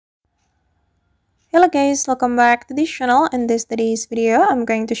Hello guys, welcome back to this channel. In today's video, I'm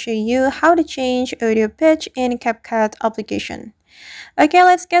going to show you how to change audio pitch in Capcut application. Okay,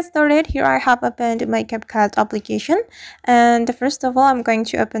 let's get started. Here I have opened my Capcut application, and first of all, I'm going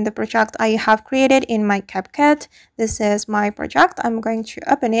to open the project I have created in my Capcut. This is my project. I'm going to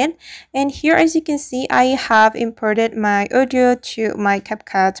open it, and here as you can see, I have imported my audio to my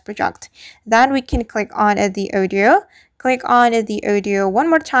Capcut project. Then we can click on the audio. Click on the audio one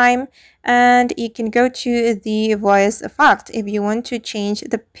more time, and you can go to the voice effect if you want to change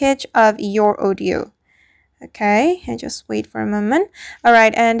the pitch of your audio. Okay, and just wait for a moment. All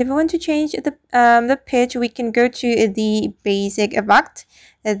right, and if we want to change the pitch, we can go to the basic effect,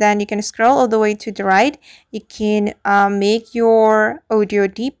 and then you can scroll all the way to the right. You can make your audio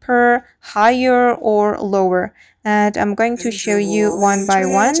deeper, higher, or lower, and I'm going to show you one by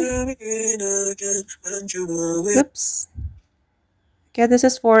one. Oops. Okay, this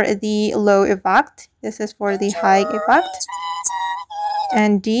is for the low effect. This is for the high effect,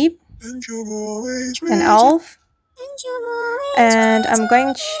 and deep, and elf. And I'm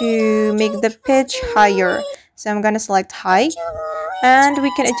going to make the pitch higher. So I'm going to select high, and we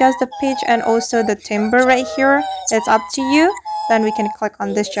can adjust the pitch and also the timbre right here. It's up to you. Then we can click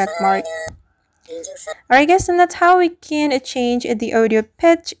on this check mark. Alright guys, and that's how we can change the audio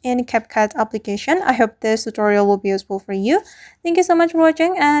pitch in Capcut application. I hope this tutorial will be useful for you. Thank you so much for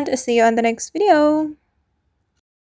watching, and see you on the next video.